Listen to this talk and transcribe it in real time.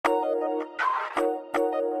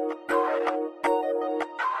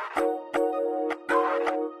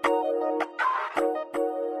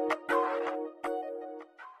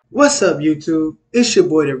What's up, YouTube? It's your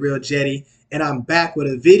boy, The Real Jetty, and I'm back with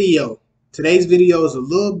a video. Today's video is a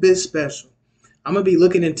little bit special. I'm gonna be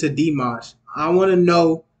looking into Dimash. I want to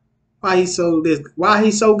know why he's so good, why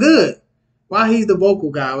he's the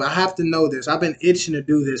vocal guy. I have to know this. I've been itching to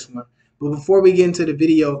do this one. But before we get into the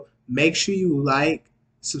video, make sure you like,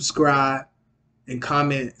 subscribe, and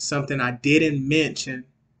comment something I didn't mention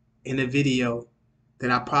in the video that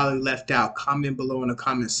I probably left out. Comment below in the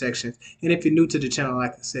comment section. And if you're new to the channel,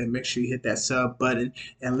 like I said, make sure you hit that sub button.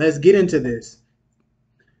 And let's get into this.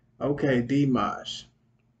 Okay, Dimash.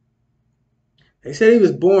 They said he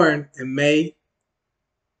was born in May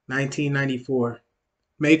 1994.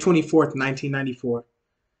 May 24th, 1994.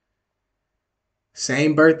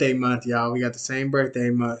 Same birthday month, y'all. We got the same birthday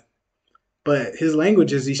month. But his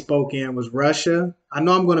languages he spoke in was Russia. I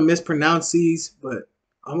know I'm going to mispronounce these, but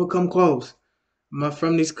I'm going to come close. I'm not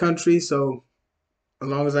from these countries, so as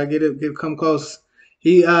long as I get come close.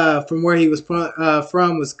 He from where he was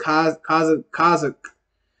from was Kazakh,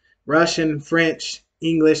 Russian, French,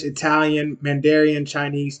 English, Italian, Mandarin,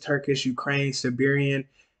 Chinese, Turkish, Ukraine, Siberian,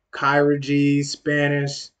 Kyrgyz,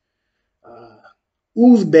 Spanish, uh,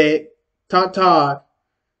 Uzbek, Tatar.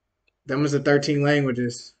 Them was the 13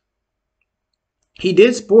 languages. He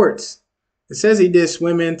did sports. It says he did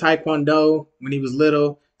swimming, taekwondo when he was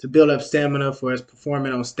little to build up stamina for his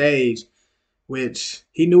performing on stage, which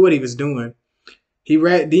he knew what he was doing.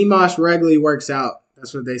 Dimash regularly works out.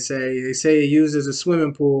 That's what they say. They say he uses a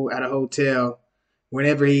swimming pool at a hotel.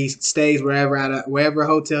 Whenever he stays, wherever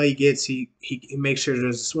hotel he gets, he makes sure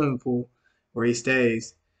there's a swimming pool where he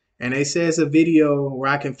stays. And they say it's a video where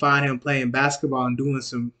I can find him playing basketball and doing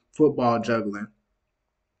some football juggling.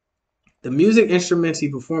 The music instruments he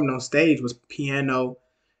performed on stage was piano,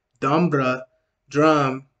 dombra,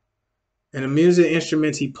 drum, and the music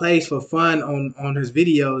instruments he plays for fun on his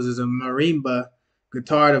videos is a marimba,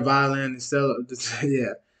 guitar, the violin, and cello.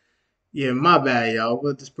 Yeah, my bad, y'all.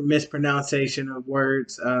 With this mispronunciation of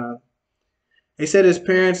words. They said his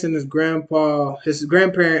parents and his parents and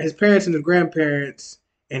his grandparents,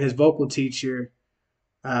 and his vocal teacher.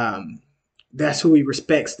 That's who he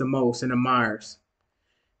respects the most and admires.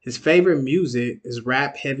 His favorite music is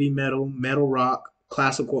rap, heavy metal, metal rock,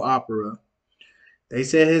 classical opera. They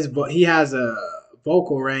said he has a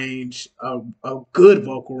vocal range, a good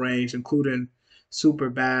vocal range, including super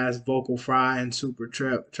bass, vocal fry, and super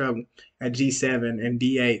treble at G7 and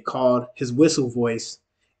D8, called his whistle voice.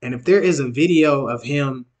 And if there is a video of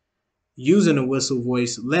him using a whistle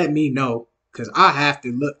voice, let me know, because I have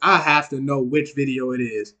to look. I have to know which video it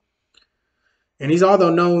is. And he's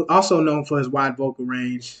also known for his wide vocal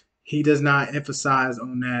range. He does not emphasize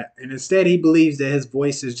on that. And instead, he believes that his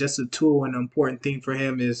voice is just a tool, and the important thing for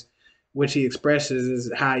him is which he expresses is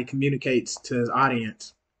how he communicates to his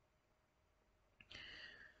audience.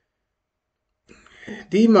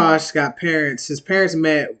 Dimash got parents. His parents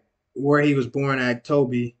met where he was born at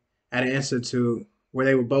Toby at an institute where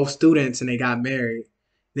they were both students and they got married.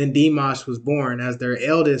 Then Dimash was born as their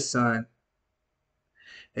eldest son.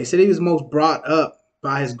 They said he was most brought up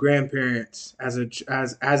by his grandparents, as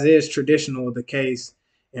is traditional the case,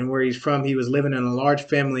 and where he's from, he was living in a large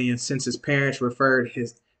family, and since his parents referred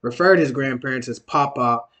his grandparents as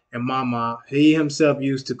Papa and Mama, he himself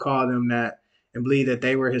used to call them that and believe that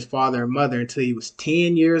they were his father and mother until he was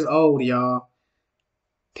 10 years old, y'all.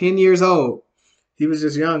 10 years old. He was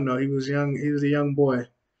just young though. He was young. He was a young boy.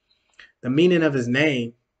 The meaning of his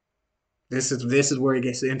name. This is where it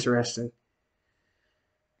gets interesting.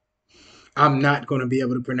 I'm not going to be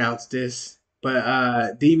able to pronounce this, but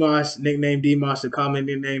Dimash, nickname Dimash, the common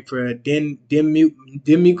nickname for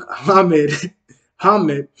Muhammad.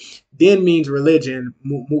 Hamid. Din means religion.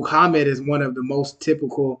 Muhammad is one of the most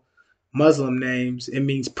typical Muslim names. It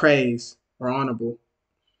means praise or honorable.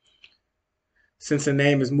 Since the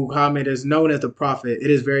name is Muhammad is known as the prophet, it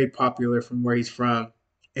is very popular from where he's from.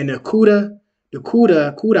 And the Kuda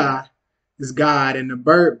is God, and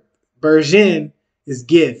the Bergen is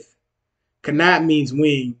gift. Kanat means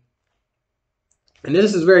wing. And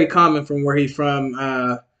this is very common from where he's from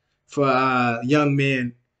for young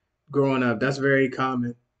men growing up. That's very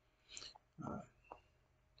common.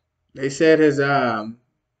 They said his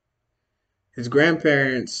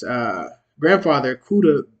grandfather,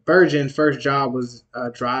 Kudaibergen's first job was a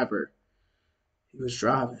driver. He was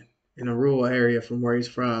driving in a rural area from where he's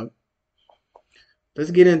from. Let's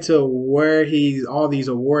get into where all these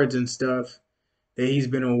awards and stuff that he's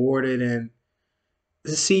been awarded and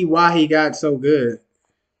to see why he got so good.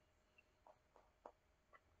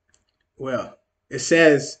 Well, it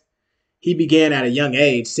says he began at a young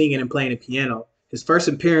age singing and playing the piano. His first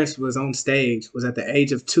appearance was on stage, was at the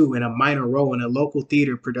age of 2 in a minor role in a local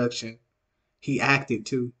theater production. He acted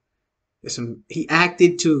too. He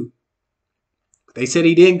acted too. They said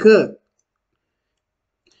he didn't cook.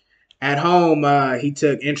 At home, he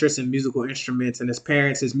took interest in musical instruments, and his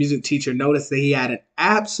parents, his music teacher, noticed that he had an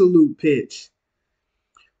absolute pitch.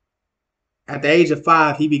 At the age of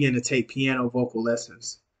 5, he began to take piano vocal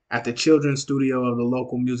lessons at the children's studio of the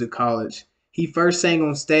local music college. He first sang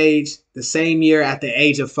on stage the same year at the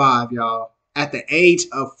age of 5, y'all. At the age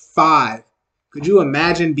of 5. Could you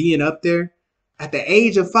imagine being up there at the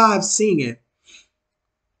age of 5 singing?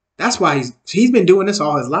 That's why he's been doing this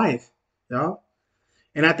all his life, y'all.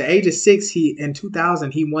 And at the age of 6, in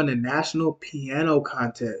 2000 he won the national piano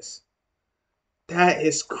contest. That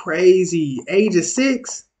is crazy. Age of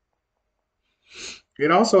 6.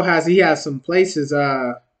 It also he has some places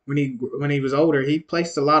when he was older. He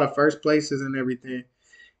placed a lot of first places and everything.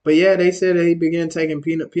 But yeah, they said that he began taking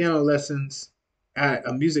piano lessons at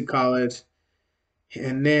a music college.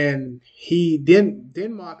 And then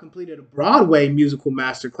Denmark completed a Broadway musical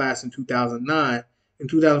masterclass in 2009. In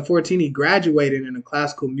 2014, he graduated in a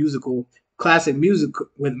classic music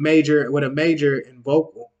with a major in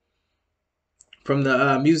vocal from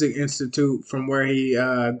the Music Institute from where he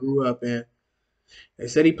grew up in. They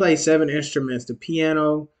said he plays 7 instruments: the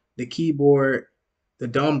piano, the keyboard, the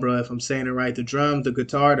dombra, if I'm saying it right, the drums, the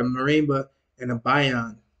guitar, the marimba, and the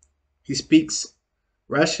bayan. He speaks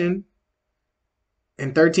Russian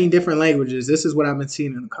in 13 different languages. This is what I've been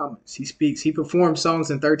seeing in the comments. He performs songs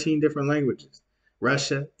in 13 different languages: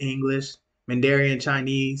 Russia, English, Mandarin,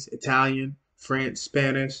 Chinese, Italian, French,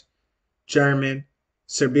 Spanish, German,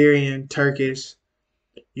 Siberian, Turkish,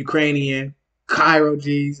 Ukrainian, Cairo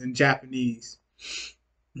G's, and Japanese.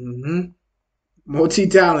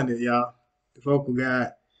 Multi-talented, y'all. The vocal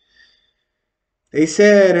guy. They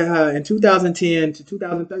said in 2010 to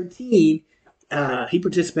 2013, he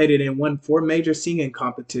participated in 4 major singing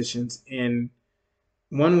competitions, and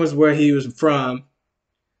one was where he was from,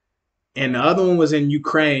 and the other one was in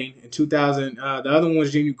Ukraine in 2000. The other one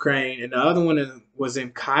was in Ukraine, and the other one was in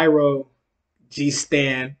Cairo,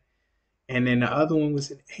 G-Stan, and then the other one was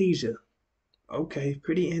in Asia. Okay,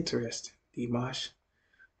 pretty interesting, Dimash.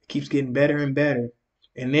 It keeps getting better and better.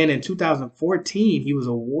 And then in 2014, he was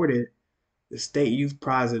awarded the State Youth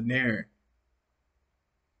Prize of Merit.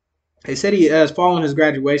 They said following his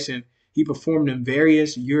graduation, he performed in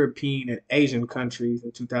various European and Asian countries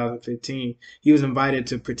in 2015. He was invited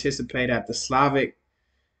to participate at the Slavic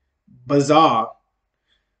Bazaar.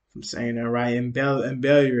 If I'm saying that right, in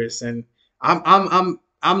Belarus. And I'm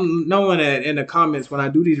knowing that in the comments when I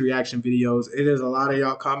do these reaction videos, it is a lot of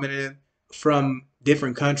y'all commenting from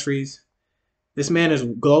different countries. This man is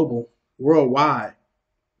global, worldwide.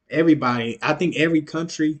 Everybody, I think every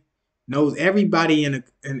country knows everybody and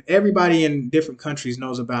everybody in different countries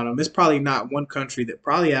knows about him. It's probably not one country that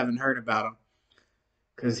probably haven't heard about him,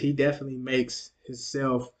 because he definitely makes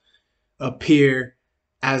himself appear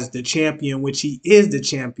as the champion, which he is the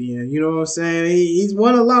champion. You know what I'm saying? He's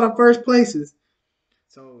won a lot of first places,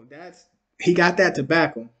 so he got that to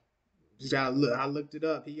back him. I looked it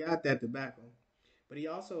up. He got that to back him. But he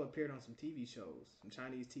also appeared on some TV shows, some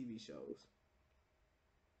Chinese TV shows.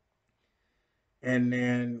 And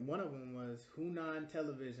then one of them was Hunan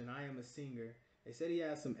Television, I Am a Singer. They said he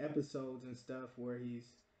has some episodes and stuff where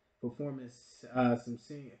he's performing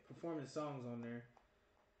performing songs on there.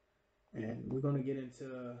 And we're going to get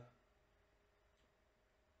into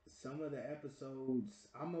some of the episodes.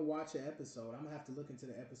 I'm going to watch an episode. I'm going to have to look into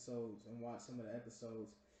the episodes and watch some of the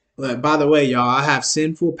episodes. But by the way, y'all, I have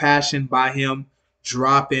Sinful Passion by him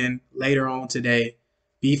dropping later on today.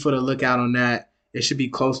 Be for the lookout on that. It should be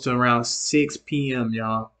close to around 6 p.m.,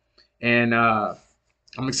 y'all. And I'm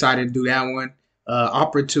excited to do that one.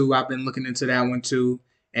 Opera 2, I've been looking into that one too.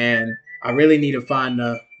 And I really need to find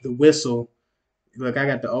the whistle. Look, I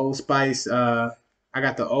got the Old Spice.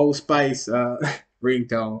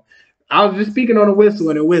 Ringtone. I was just speaking on a whistle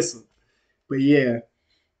and a whistle. But yeah,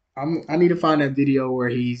 I need to find that video where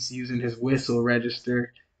he's using his whistle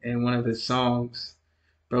register in one of his songs.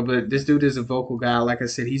 But this dude is a vocal guy. Like I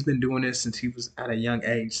said, he's been doing this since he was at a young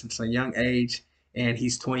age. And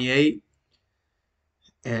he's 28,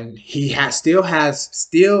 and he still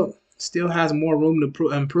has more room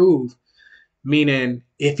to improve. Meaning,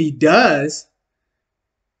 if he does,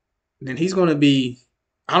 then he's gonna be,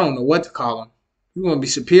 I don't know what to call him. He's gonna be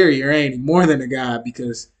superior, ain't he? More than a guy,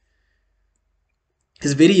 because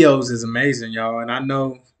his videos is amazing, y'all. And I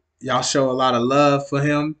know y'all show a lot of love for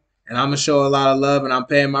him. And I'm going to show a lot of love, and I'm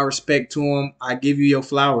paying my respect to him. I give you your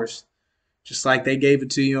flowers. Just like they gave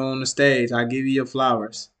it to you on the stage. I give you your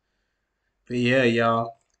flowers. But yeah,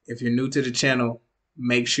 y'all, if you're new to the channel,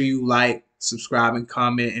 make sure you like, subscribe, and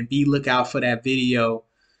comment, and be lookout for that video,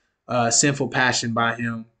 Sinful Passion by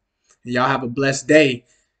him. And y'all have a blessed day.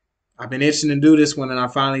 I've been itching to do this one, and I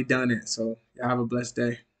finally done it. So y'all have a blessed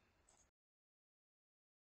day.